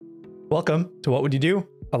Welcome to What Would You Do?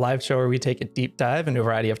 A live show where we take a deep dive into a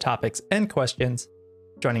variety of topics and questions.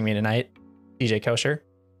 Joining me tonight, DJ Kosher,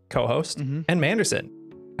 co-host, and Manderson.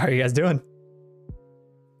 How are you guys doing?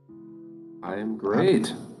 I am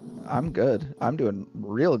great. I'm good. I'm doing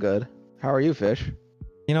real good. How are you, Fish?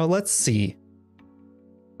 You know, let's see.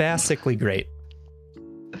 Basically great.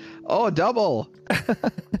 Oh, double.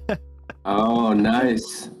 Oh,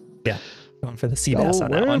 nice. Yeah, going for the Seabass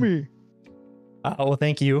on that one. Well,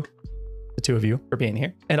 thank you, the two of you, for being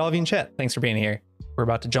here. And all of you in chat, thanks for being here. We're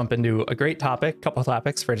about to jump into a great topic, couple of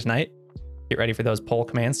topics for tonight. Get ready for those poll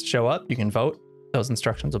commands to show up. You can vote. Those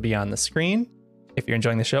instructions will be on the screen. If you're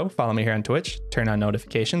enjoying the show, follow me here on Twitch. Turn on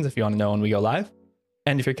notifications if you want to know when we go live.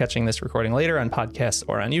 And if you're catching this recording later on podcasts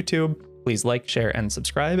or on YouTube, please like, share, and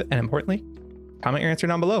subscribe. And importantly, comment your answer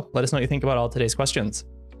down below. Let us know what you think about all today's questions.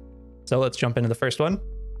 So let's jump into the first one.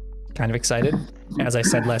 Kind of excited. As I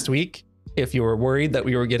said last week, if you were worried that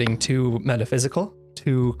we were getting too metaphysical,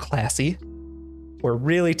 too classy, we're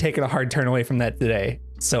really taking a hard turn away from that today.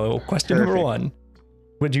 So question number one,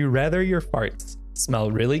 would you rather your farts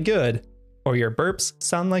smell really good or your burps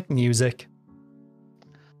sound like music?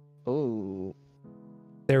 Oh,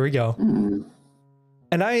 there we go.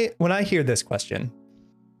 And when I hear this question,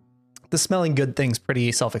 the smelling good thing's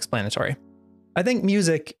pretty self-explanatory. I think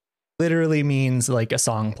music literally means like a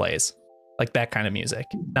song plays, like that kind of music,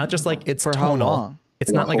 not just like it's for tonal. how long?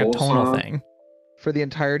 It's not like a tonal thing. For the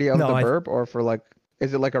entirety of the burp, or for like,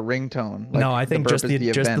 is it like a ringtone? Like no, I think just the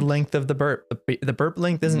event? length of the burp. The burp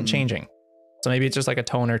length isn't changing. So maybe it's just like a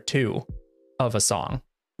tone or two of a song.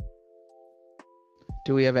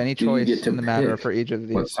 Do we have any choice in the matter for each of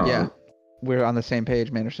these? Yeah, we're on the same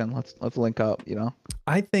page, Manderson. Let's link up, you know?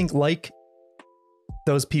 I think like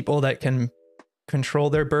those people that can control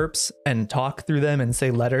their burps and talk through them and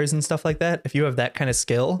say letters and stuff like that. If you have that kind of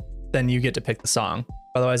skill, then you get to pick the song.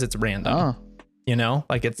 Otherwise it's random. You know,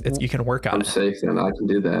 like it's you can work on it. I'm safe and I can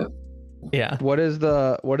do that. Yeah. What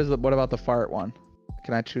about the fart one?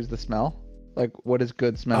 Can I choose the smell? Like, what is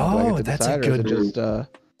good smell? Oh, that's a good. Or is it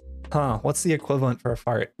just what's the equivalent for a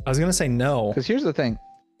fart? I was gonna say no. Because here's the thing.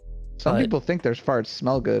 Some people think their farts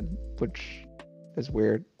smell good, which is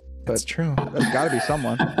weird. But that's true. There's got to be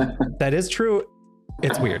someone. That is true.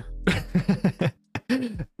 It's weird.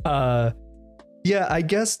 Yeah, I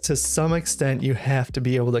guess to some extent you have to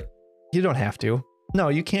be able to. You don't have to. No,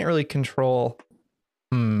 you can't really control.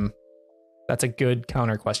 That's a good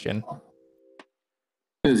counter question.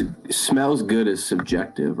 Because smells good is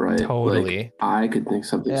subjective, right? Totally. Like, I could think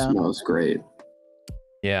something smells great.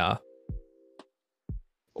 Yeah.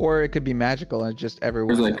 Or it could be magical and just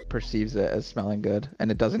everyone perceives it as smelling good,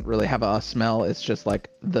 and it doesn't really have a smell. It's just like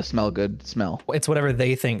the smell good smell. It's whatever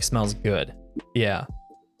they think smells good. Yeah.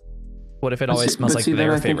 What if it always smells like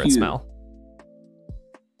their favorite smell?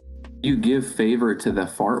 You give favor to the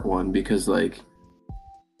fart one because like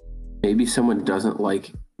maybe someone doesn't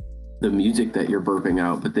like the music that you're burping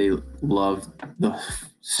out, but they love the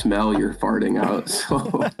smell you're farting out.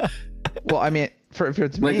 So well, I mean, if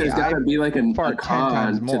it's like me, there's gotta be like a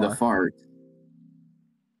con to the fart.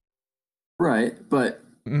 Right, but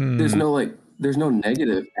there's no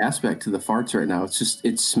negative aspect to the farts right now. It's just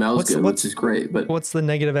it smells good, which is great. But what's the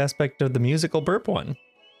negative aspect of the musical burp one?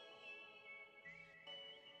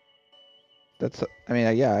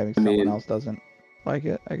 Someone else doesn't like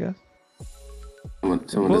it, I guess. Someone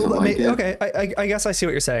doesn't like it. Okay, I guess I see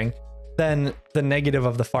what you're saying. Then the negative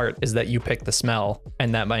of the fart is that you pick the smell,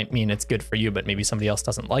 and that might mean it's good for you, but maybe somebody else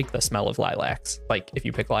doesn't like the smell of lilacs. Like if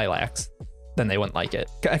you pick lilacs, then they wouldn't like it.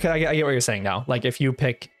 I get what you're saying now. Like if you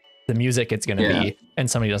pick the music it's going to be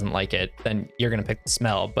and somebody doesn't like it, then you're going to pick the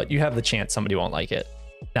smell, but you have the chance somebody won't like it.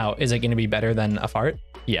 Now, is it going to be better than a fart?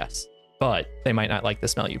 Yes, but they might not like the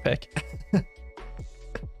smell you pick.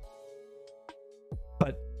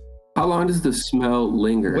 But how long does the smell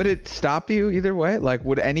linger? Would it stop you either way? Like,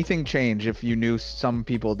 would anything change if you knew some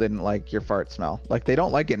people didn't like your fart smell? Like, they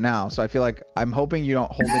don't like it now, so I feel like I'm hoping you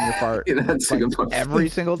don't hold in your fart every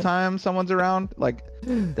single time someone's around. Like,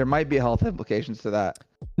 there might be health implications to that.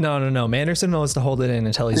 No. Manderson knows to hold it in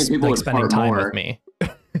until he's like spending time with me.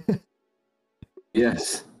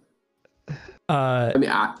 Yes. I mean,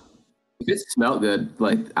 if it smelled good,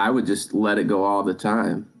 like I would just let it go all the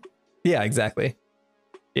time. Yeah, exactly.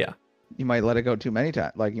 Yeah. You might let it go too many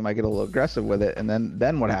times. Like you might get a little aggressive with it, and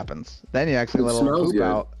then what happens? Then you actually let a little poop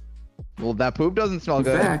out. Well, that poop doesn't smell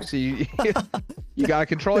good. So you gotta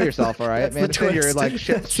control yourself, all right, man. You're like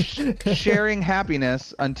sharing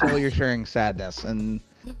happiness until you're sharing sadness, and.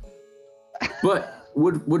 But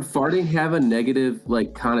would farting have a negative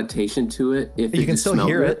like connotation to it if you can still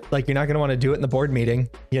hear it? Like you're not gonna want to do it in the board meeting,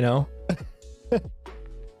 you know?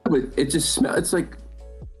 but it just smells. It's like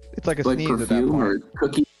a sneeze perfume at that point. or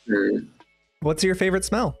cookie or. What's your favorite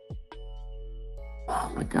smell?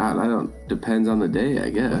 Oh my God, depends on the day,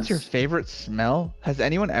 I guess. What's your favorite smell? Has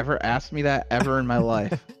anyone ever asked me that ever in my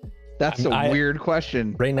life? That's a weird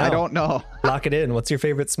question. Right now. I don't know. Lock it in. What's your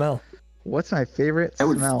favorite smell? What's my favorite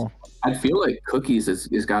smell? I feel like cookies is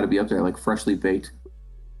got to be up there, like freshly baked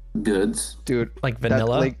goods. Dude, like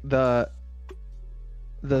vanilla? Like the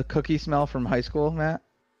cookie smell from high school, Matt?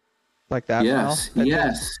 Like that smell?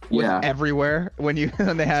 Yes. Was everywhere when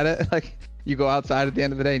they had it. Like you go outside at the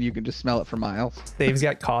end of the day and you can just smell it for miles. Save's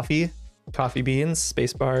got coffee beans,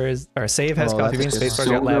 Spacebar Save has coffee beans, Spacebar's got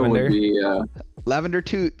Soda lavender. would be, Lavender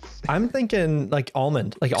toots. I'm thinking like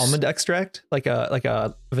almond extract, like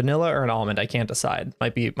a vanilla or an almond. I can't decide.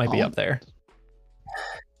 Might be up there.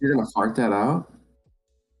 You're gonna fart that out?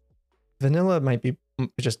 Vanilla might be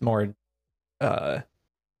just more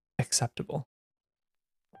acceptable.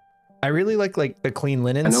 I really like the clean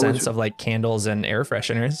linen sense of like candles and air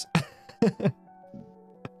fresheners.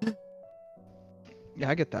 Yeah,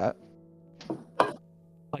 I get that.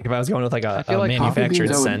 Like if I was going with like a like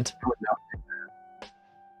manufactured scent.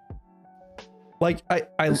 Like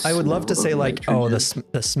I would love to say like, oh,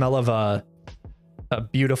 the smell of a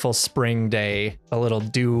beautiful spring day, a little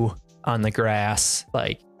dew on the grass,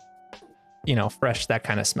 like, you know, fresh, that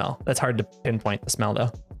kind of smell. That's hard to pinpoint the smell though.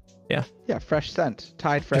 Yeah. Yeah, fresh scent.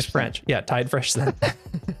 Tide fresh Just French. Yeah, Tide fresh scent.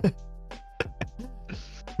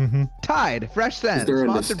 Tide fresh scent. Is there a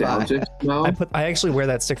nostalgic smell? I actually wear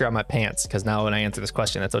that sticker on my pants because now when I answer this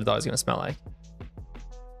question, that's what it's always going to smell like.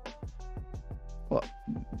 Well,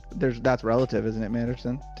 that's relative, isn't it,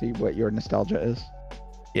 Manderson? To what your nostalgia is.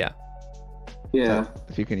 Yeah. Yeah. So,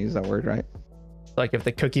 if you can use that word right. Like if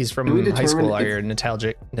the cookies from high school are your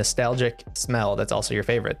nostalgic smell, that's also your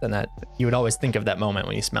favorite, then that you would always think of that moment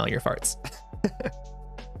when you smell your farts.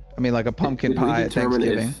 I mean, like a pumpkin pie at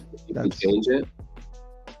Thanksgiving. If you change it,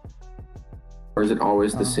 or is it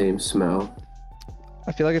always the same smell?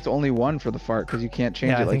 I feel like it's only one for the fart because you can't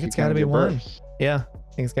change it. I think it's got to be one. Yeah,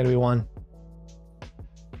 I think it's got to be one.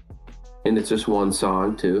 And it's just one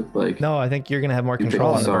song too. Like no, I think you're gonna have more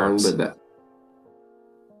control on the burps.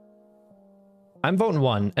 I'm voting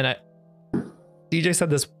one, and DJ said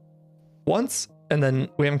this once, and then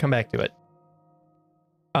we haven't come back to it.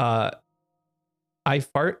 I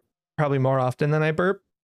fart probably more often than I burp,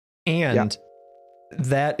 and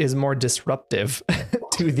that is more disruptive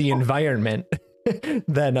to the environment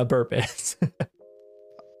than a burp is.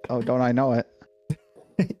 Oh, don't I know it?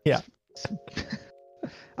 Yeah.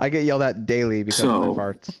 I get yelled at daily because of my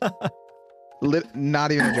farts.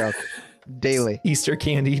 Not even a joke. Daily. Easter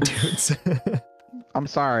candy dudes. I'm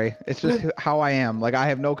sorry. It's just how I am. Like I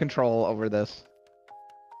have no control over this.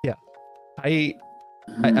 Yeah. I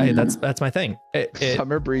that's my thing.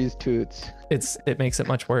 Summer breeze toots. It makes it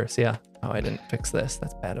much worse. Yeah. Oh, I didn't fix this.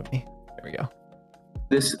 That's bad of me. There we go.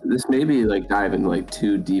 This may be like diving like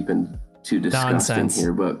too deep and too disgusting Nonsense.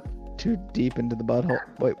 Here, but too deep into the butthole.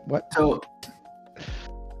 Wait, what? So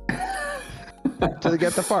to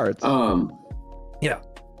get the farts. Yeah.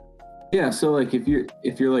 Yeah, so like if you're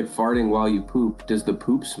like farting while you poop, does the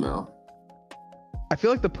poop smell? I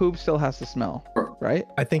feel like the poop still has to smell, right?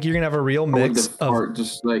 I think you're gonna have a real mix of fart,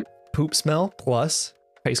 just like poop smell plus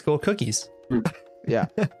high school cookies. Yeah.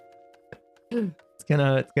 It's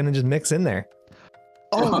gonna just mix in there.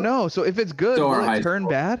 Oh no! So if it's good, will it turn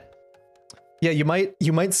bad? Yeah, you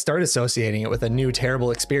might start associating it with a new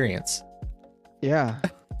terrible experience. Yeah.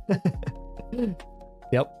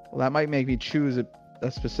 Yep. Well, that might make me choose a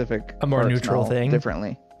specific, a more neutral thing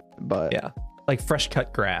differently. But yeah, like fresh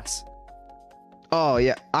cut grass. Oh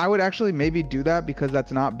yeah, I would actually maybe do that because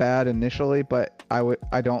that's not bad initially, but I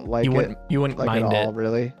don't like it. You wouldn't like mind it all,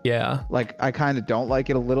 really. Yeah. Like I kind of don't like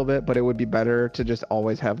it a little bit, but it would be better to just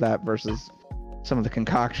always have that versus some of the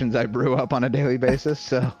concoctions I brew up on a daily basis.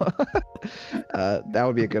 So that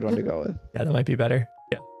would be a good one to go with. Yeah, that might be better.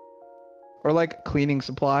 Yeah. Or like cleaning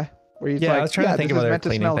supply, where you I was trying to think of other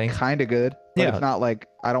cleaning things. Kind of good, but it's not like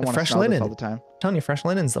I don't want to smell this all the time. I'm telling you, fresh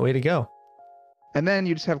linen's the way to go. And then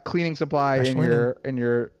you just have cleaning supply in your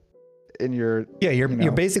yeah,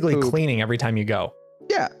 you're basically poop. cleaning every time you go.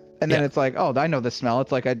 Yeah. And then it's like, oh, I know the smell.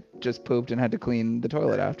 It's like I just pooped and had to clean the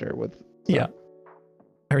toilet after with Yeah.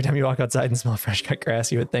 Every time you walk outside and smell fresh cut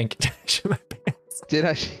grass, you would think, shit my pants. Did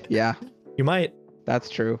I? Yeah. You might. That's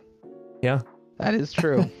true. Yeah. That is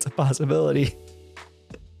true. It's a possibility.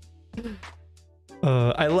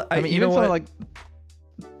 I mean, you know what? Like,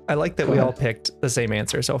 I like that we all picked the same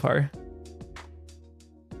answer so far.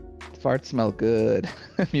 Farts smell good.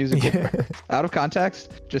 Musical burps. Out of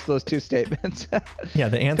context, just those two statements. Yeah,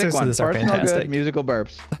 the answers to this are farts fantastic. smell good, musical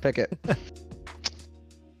burps. Pick it.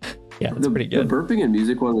 Yeah, that's pretty good. The burping and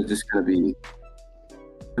music one is just going to be,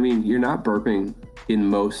 I mean, you're not burping in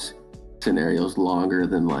most scenarios longer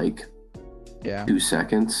than like 2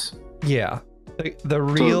 seconds. Yeah.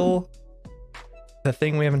 The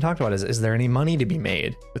thing we haven't talked about is there any money to be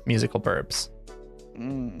made with musical burps?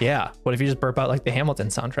 Yeah. What if you just burp out like the Hamilton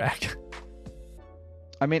soundtrack?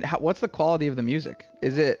 I mean, what's the quality of the music?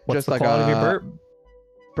 Is it What's just the like quality a of your burp?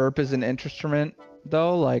 Burp is an instrument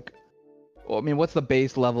though? Like, well, I mean, what's the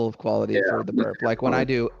base level of quality for the burp? Like when I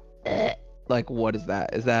do, like what is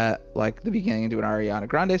that? Is that like the beginning to an Ariana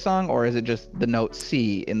Grande song, or is it just the note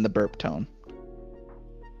C in the burp tone?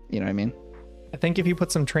 You know what I mean? I think if you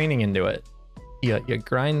put some training into it, you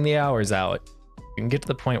grind the hours out, you can get to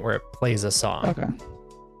the point where it plays a song. Okay.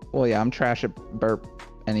 Well, yeah, I'm trash at burp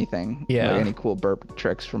anything. Yeah. Like any cool burp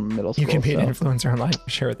tricks from middle school. You can be an influencer online for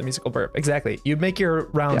sure with the musical burp. Exactly. You'd make your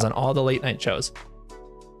rounds on all the late night shows.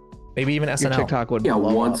 Maybe even SNL. Your TikTok would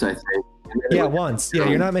once, up. I think. Yeah, once. Yeah,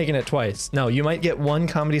 you're not making it twice. No, you might get one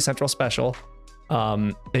Comedy Central special.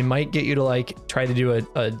 They might get you to like try to do a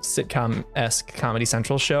sitcom-esque Comedy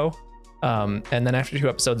Central show. And then after 2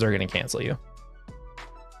 episodes, they're going to cancel you.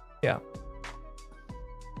 Yeah.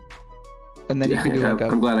 And then you can do like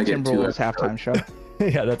I'm glad I get Timberwolves halftime show.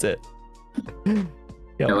 Yeah, that's it. Yep.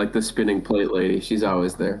 Yeah, like the spinning plate lady. She's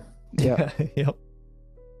always there. Yeah. Yep.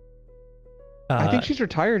 I think she's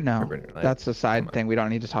retired now. That's a side thing. We don't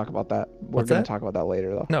need to talk about that. We're going to talk about that later,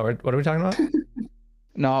 though. No, what are we talking about?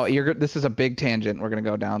 No, this is a big tangent we're going to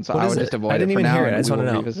go down, so I would just avoid it. I didn't even hear it. I just want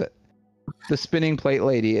to know. Revisit. The spinning plate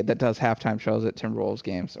lady that does halftime shows at Timberwolves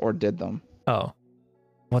games, or did them. Oh,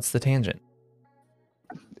 what's the tangent?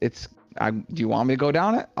 Do you want me to go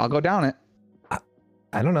down it? I'll go down it.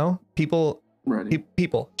 I don't know. People,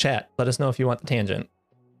 chat. Let us know if you want the tangent.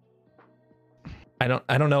 I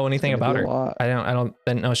don't know anything about her. I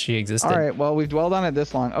didn't know she existed. All right. Well, we've dwelled on it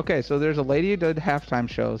this long. Okay, so there's a lady who did halftime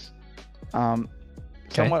shows.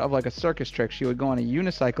 Somewhat of like a circus trick. She would go on a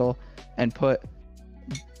unicycle and put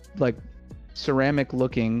like ceramic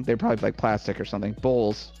looking, they're probably like plastic or something,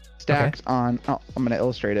 bowls stacked on. Oh, I'm gonna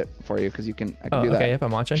illustrate it for you because I can do that. Okay, yep,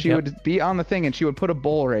 I'm watching. She would be on the thing and she would put a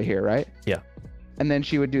bowl right here, right? Yeah. And then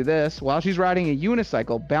she would do this while she's riding a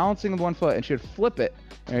unicycle, balancing with one foot, and she would flip it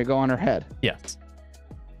and it'd go on her head. Yes.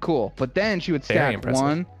 Cool. But then she would stack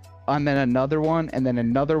one, and then another one, and then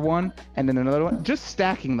another one, and then another one. Just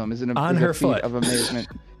stacking them is on her feat foot of amazement.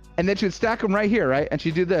 And then she would stack them right here, right? And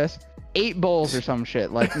she'd do this, 8 bowls or some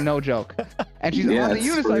shit, like no joke. And she's on the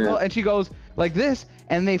unicycle, and she goes like this,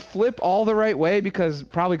 and they flip all the right way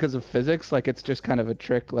probably because of physics. Like it's just kind of a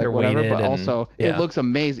trick, like whatever. But also it looks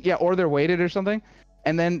amazing. Yeah, or they're weighted or something.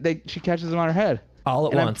 And then she catches them on her head all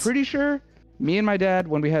at once. I'm pretty sure. Me and my dad,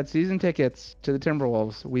 when we had season tickets to the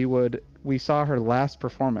Timberwolves, we saw her last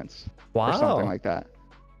performance. Wow. Or something like that.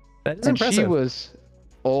 That is impressive. She was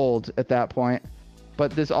old at that point.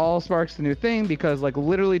 But this all sparks the new thing because like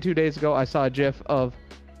literally 2 days ago, I saw a GIF of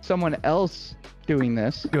someone else doing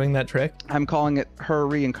this. Doing that trick? I'm calling it her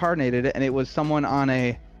reincarnated it. And it was someone on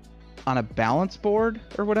a balance board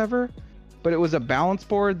or whatever. But it was a balance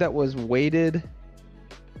board that was weighted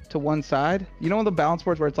to one side. You know the balance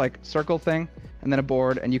boards where it's like circle thing and then a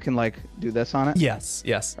board and you can like do this on it? Yes.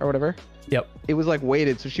 Or whatever. Yep. It was like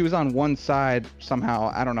weighted. So she was on one side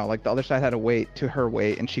somehow. I don't know. Like the other side had a weight to her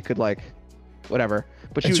weight and she could like whatever.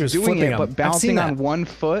 But she was doing it, but bouncing on one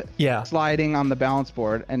foot, sliding on the balance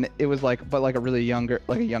board. And it was like, but like a younger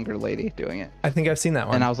lady doing it. I think I've seen that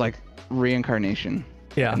one. And I was like, reincarnation.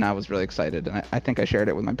 Yeah. And I was really excited. And I think I shared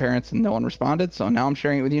it with my parents and no one responded. So now I'm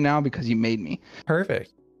sharing it with you now because you made me.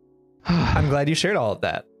 Perfect. I'm glad you shared all of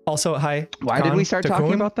that. Also, hi. Why did we start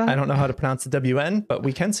talking about that? I don't know how to pronounce the WN, but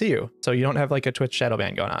we can see you. So you don't have like a Twitch shadow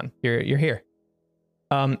ban going on. You're here.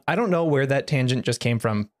 I don't know where that tangent just came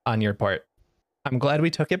from on your part. I'm glad we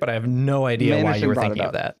took it, but I have no idea why you were thinking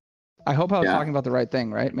of that. I hope I was talking about the right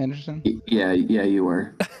thing, right, Manderson? Yeah, you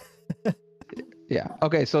were. Yeah.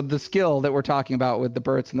 Okay, so the skill that we're talking about with the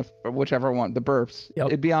burps and the whichever one, the burps,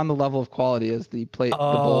 it'd be on the level of quality as the plate, the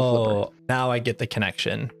bowl flipper. Now I get the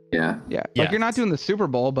connection. Yeah. Like you're not doing the Super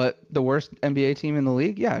Bowl, but the worst NBA team in the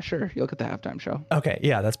league. Yeah, sure. You'll get the halftime show. Okay.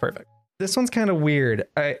 Yeah, that's perfect. This one's kind of weird.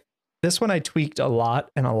 This one I tweaked a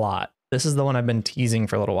lot. This is the one I've been teasing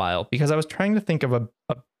for a little while because I was trying to think of a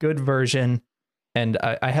good version and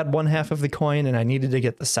I had one half of the coin and I needed to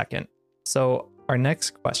get the second. So our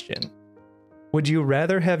next question. Would you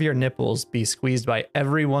rather have your nipples be squeezed by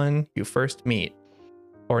everyone you first meet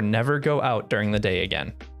or never go out during the day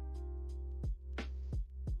again?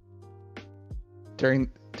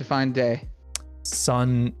 define day.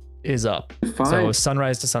 Sun is up. So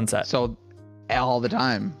sunrise to sunset. So all the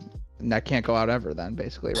time. And that can't go out ever then,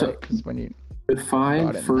 basically, right? Because when you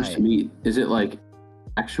define first meet, is it like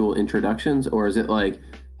actual introductions, or is it like,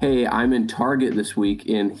 hey, I'm in Target this week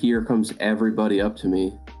and here comes everybody up to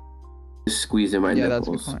me, just squeezing my nipples? That's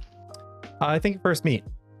a good point. I think first meet.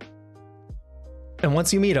 And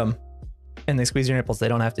once you meet them and they squeeze your nipples, they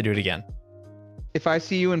don't have to do it again. If I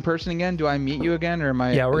see you in person again, do I meet you again, or am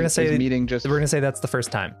I? Yeah, we're gonna say meeting just. We're gonna say that's the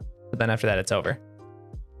first time, but then after that, it's over.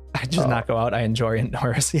 I just not go out. I enjoy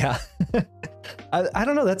indoors. Yeah. I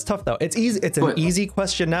don't know. That's tough though. It's easy. It's an easy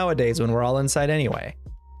question nowadays when we're all inside anyway.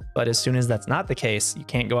 But as soon as that's not the case, you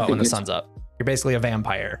can't go out when the sun's up. You're basically a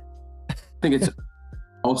vampire. I think it's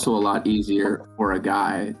also a lot easier for a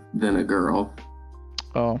guy than a girl.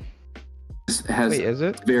 Oh. It has is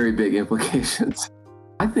it? Very big implications.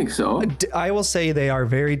 I think so. I will say they are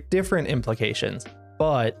very different implications,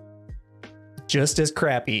 but just as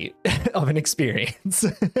crappy of an experience.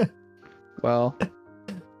 Well,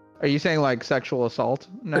 are you saying like sexual assault?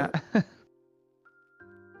 Nah.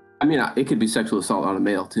 I mean, it could be sexual assault on a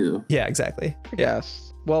male too. Yeah, exactly.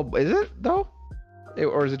 Yes. Well, is it though?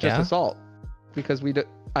 Or is it just assault? Because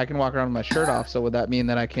I can walk around with my shirt off, so would that mean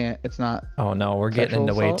that I can't? It's not. Oh no, we're getting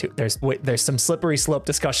into way too. There's some slippery slope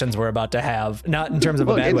discussions we're about to have, not in terms of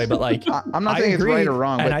a bad way, but like I'm not saying it's right or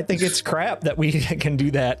wrong, and I think it's crap that we can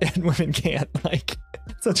do that and women can't. Like,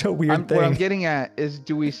 it's such a weird thing. What I'm getting at is,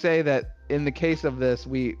 do we say that in the case of this,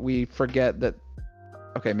 we forget that?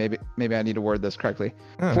 Okay, maybe I need to word this correctly.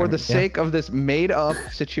 For the sake of this made-up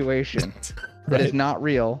situation that is not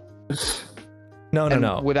real.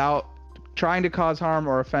 No. Without trying to cause harm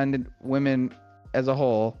or offend women as a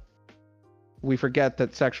whole, we forget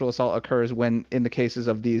that sexual assault occurs when in the cases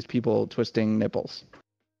of these people twisting nipples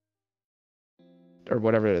or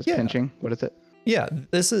whatever it is, pinching. What is it? Yeah,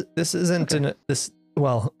 this isn't this.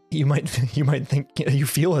 Well, you might think you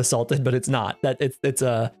feel assaulted, but it's not. That it's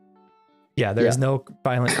a. Yeah, there's no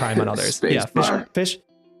violent crime on others. Fish.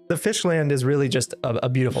 The Fishland is really just a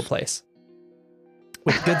beautiful place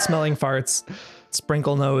with good smelling farts,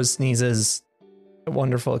 sprinkle nose sneezes, a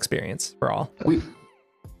wonderful experience for all.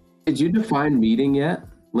 Did you define meeting yet?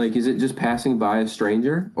 Like, is it just passing by a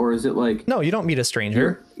stranger, or is it like? No, you don't meet a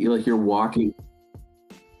stranger. You're walking.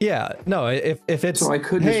 Yeah, no. If it's so, I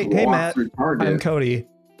could hey Matt, through Target. I'm Cody.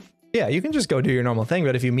 Yeah, you can just go do your normal thing.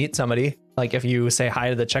 But if you meet somebody, like if you say hi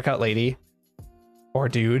to the checkout lady or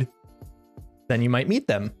dude, then you might meet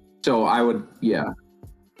them. So I would, yeah.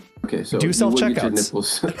 Okay, so do self checkouts.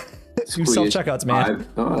 Do self checkouts, man.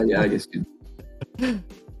 Oh yeah, I guess. For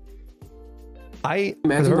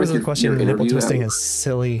the purpose of the question, nipple twisting is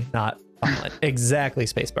silly, not violent. Exactly,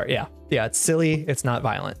 spacebar. Yeah, it's silly. It's not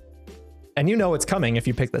violent. And you know it's coming if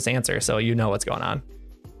you pick this answer, so you know what's going on.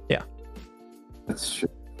 Yeah. That's true.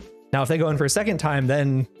 Now, if they go in for a second time,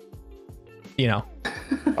 then,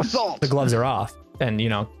 assault. The gloves are off, and they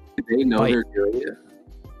know they're doing it.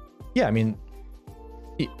 Yeah, I mean,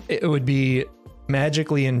 it would be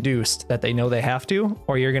magically induced that they know they have to,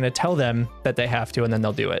 or you're gonna tell them that they have to, and then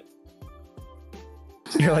they'll do it.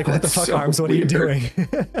 You're like, what the fuck, so arms? What weird. Are you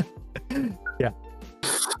doing?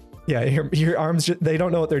 Yeah, your arms. They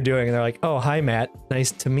don't know what they're doing, and they're like, "Oh, hi, Matt.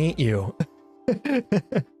 Nice to meet you."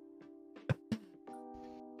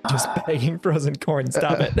 Just begging frozen corn.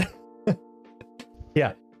 Stop it.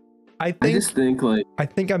 Yeah, I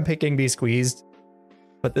think I'm picking Be Squeezed,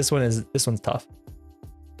 but this one's tough.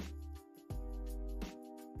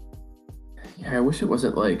 Yeah, I wish it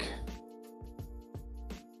wasn't like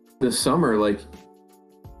the summer. Like,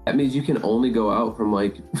 that means you can only go out from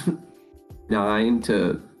like 9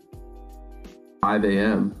 to 5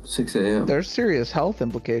 a.m., 6 a.m. There's serious health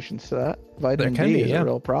implications to that. Vitamin D is a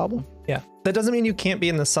real problem. Yeah. That doesn't mean you can't be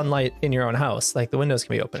in the sunlight in your own house. Like, the windows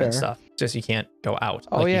can be open and stuff. Just you can't go out.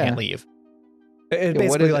 Oh, you can't leave. It's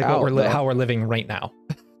basically like how we're living right now.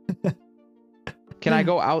 Can I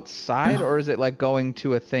go outside, or is it like going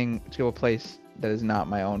to a place that is not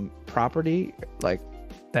my own property? Like,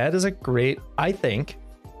 that is I think.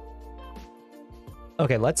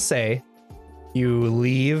 Okay, let's say you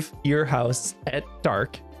leave your house at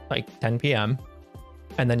dark, like 10 p.m.,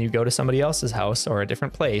 and then you go to somebody else's house or a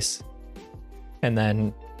different place, and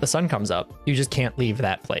then the sun comes up. You just can't leave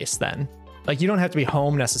that place then. Like, you don't have to be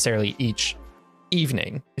home necessarily each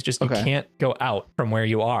evening. It's just you can't go out from where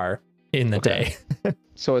you are in the day.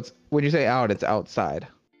 So it's, when you say out, it's outside.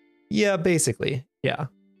 Yeah, basically. Yeah.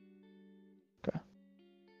 Okay.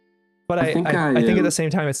 But I think at the same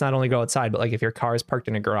time, it's not only go outside, but like if your car is parked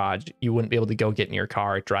in a garage, you wouldn't be able to go get in your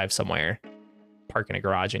car, drive somewhere, park in a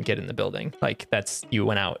garage and get in the building. Like, you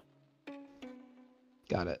went out.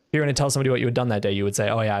 Got it. If you're going to tell somebody what you had done that day, you would say,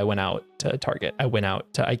 oh yeah, I went out to Target. I went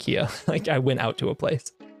out to IKEA. Like I went out to a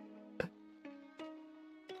place. I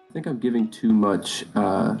think I'm giving too much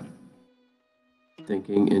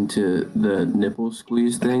thinking into the nipple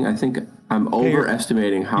squeeze thing. I think I'm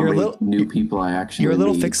overestimating how many new people I actually You're a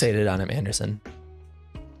little meet. fixated on it, Anderson.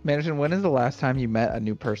 Anderson, when is the last time you met a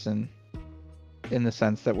new person in the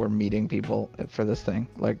sense that we're meeting people for this thing,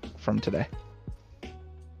 like from today?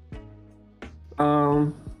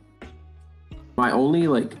 My only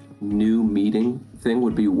like new meeting thing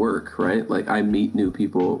would be work, right? Like I meet new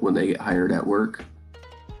people when they get hired at work.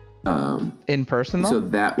 In person though? So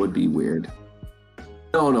that would be weird.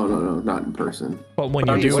 No, not in person. But when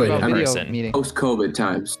you do it in person, post-COVID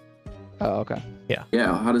times. Oh, okay. Yeah.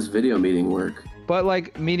 Yeah. How does video meeting work? But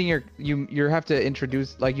like meeting you have to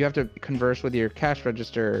introduce, like you have to converse with your cash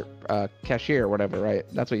register cashier or whatever, right?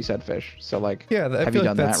 That's what you said, Fish. So like, yeah, have you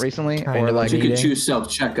done that recently? Or like you could choose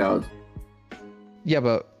self-checkout. Yeah,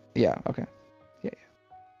 but yeah, okay. Yeah.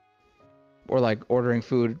 Or like ordering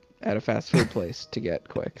food at a fast food place to get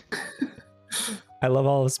quick. I love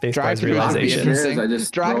all the Spacebar's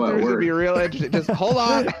realizations. Drive-throughs would be real interesting. Just hold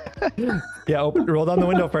on. Yeah, roll down the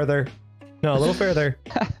window further. No, a little further.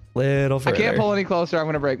 Little further. I can't pull any closer. I'm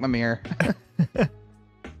gonna break my mirror.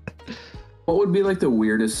 What would be like the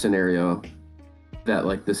weirdest scenario that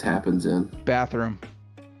like this happens in? Bathroom.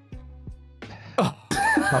 Oh.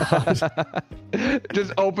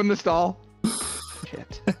 Just open the stall.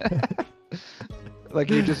 Shit. Like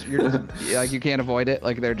you're just like you can't avoid it.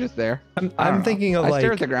 Like they're just there. I'm thinking of like. I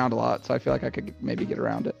stare at the ground a lot, so I feel like I could maybe get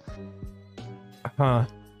around it. Huh?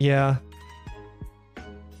 Yeah.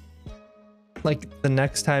 Like the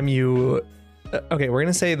next time you, okay, we're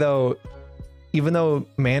gonna say though, even though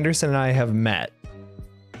Manderson and I have met,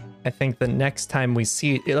 I think the next time we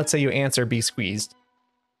see, let's say you answer be squeezed,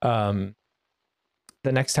 the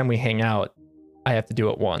next time we hang out, I have to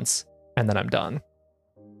do it once and then I'm done.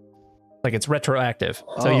 Like it's retroactive.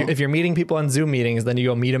 So if you're meeting people on Zoom meetings, then you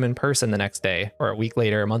go meet them in person the next day or a week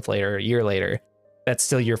later, a month later, a year later. That's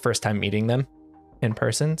still your first time meeting them in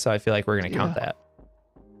person. So I feel like we're gonna count that.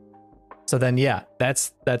 So then, yeah,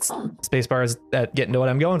 that's Spacebar's at getting to what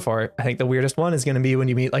I'm going for. I think the weirdest one is going to be when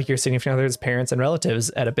you meet like your significant other's parents and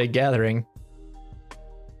relatives at a big gathering.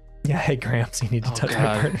 Yeah, hey Gramps, you need to touch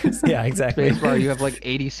my partners. Yeah, exactly. Spacebar, you have like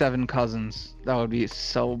 87 cousins. That would be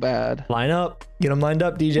so bad. Line up, get them lined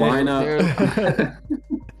up, DJ. Line up.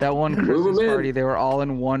 That one Christmas party, they were all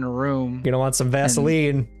in one room. You're gonna want some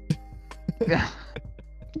Vaseline.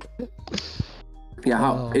 Yeah,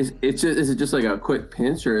 how is it just like a quick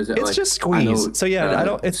pinch or is it? It's like, just squeeze. So yeah, I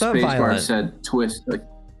don't. It's not violent. Said twist. Like,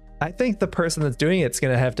 I think the person that's doing it's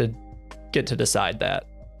gonna have to get to decide that.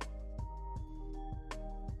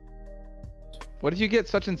 What if you get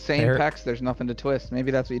such insane pecs? There's nothing to twist.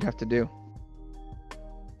 Maybe that's what you'd have to do.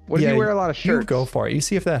 What if you wear a lot of shirts? You go for it. You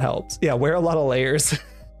see if that helps. Yeah, wear a lot of layers.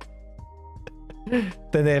 Then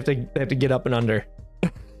they have to get up and under.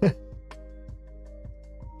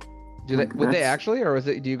 Would they actually, or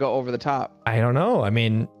do you go over the top? I don't know. I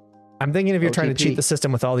mean, I'm thinking if you're trying to cheat the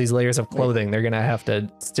system with all these layers of clothing, they're going to have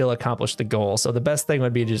to still accomplish the goal. So the best thing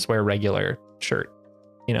would be to just wear a regular shirt,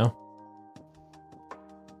 you know?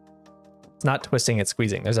 It's not twisting, it's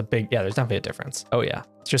squeezing. There's definitely a difference. Oh yeah,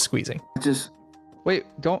 it's just squeezing. Wait,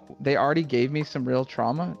 they already gave me some real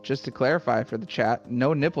trauma? Just to clarify for the chat,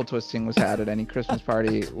 no nipple twisting was had at any Christmas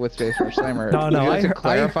party with Spacebar Slammer. No, I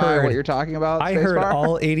heard what you're talking about. I heard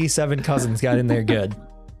all 87 cousins got in there good.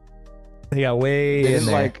 They got way they in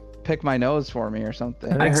there. Like pick my nose for me or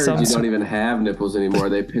something. I heard you don't even have nipples anymore.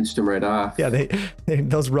 They pinched them right off. Yeah,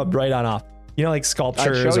 those rubbed right on off. You know, like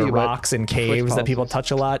sculptures or rocks in caves that people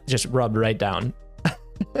touch a lot, just rubbed right down.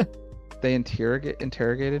 They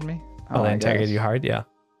interrogated me. Oh, they interrogated you hard? Yeah.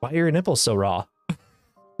 Why are your nipples so raw?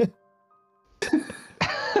 It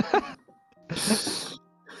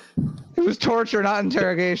was torture, not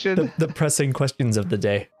interrogation. The pressing questions of the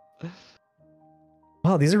day.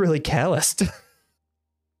 Wow, these are really calloused.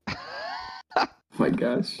 Oh my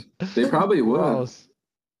gosh. They probably would.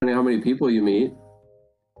 Depending on how many people you meet.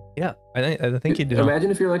 Yeah, I think you do.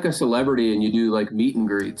 Imagine if you're like a celebrity and you do like meet and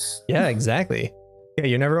greets. Yeah, exactly. Yeah,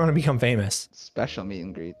 you never want to become famous. Special meet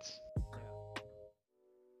and greets.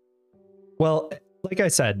 Well, like I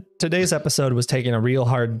said, today's episode was taking a real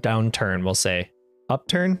hard downturn, we'll say.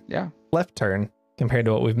 Upturn? Yeah. Left turn compared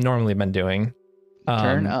to what we've normally been doing.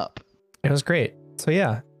 Turn up. It was great. So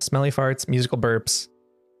yeah, smelly farts, musical burps,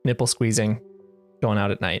 nipple squeezing, going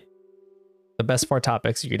out at night. The best 4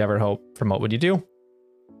 topics you could ever hope from What Would You Do?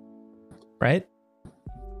 Right?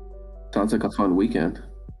 Sounds like a fun weekend.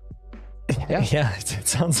 Yeah, it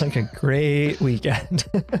sounds like a great weekend.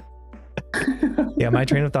 Yeah, my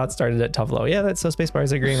train of thought started at Tuvlo. Yeah, that's so Spacebar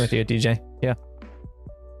is agreeing with you, DJ. Yeah.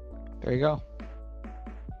 There you go.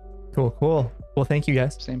 Cool. Well, thank you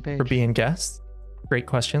guys Same page. for being guests. Great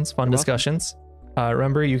questions, fun discussions.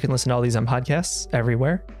 Remember, you can listen to all these on podcasts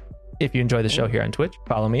everywhere. If you enjoy the show here on Twitch,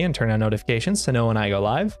 follow me and turn on notifications to know when I go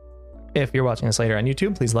live. If you're watching us later on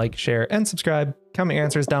YouTube, please like, share, and subscribe. Comment your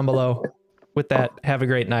answers down below. With that, have a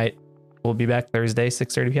great night. We'll be back Thursday,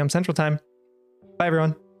 6:30 p.m. Central Time. Bye,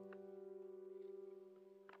 everyone.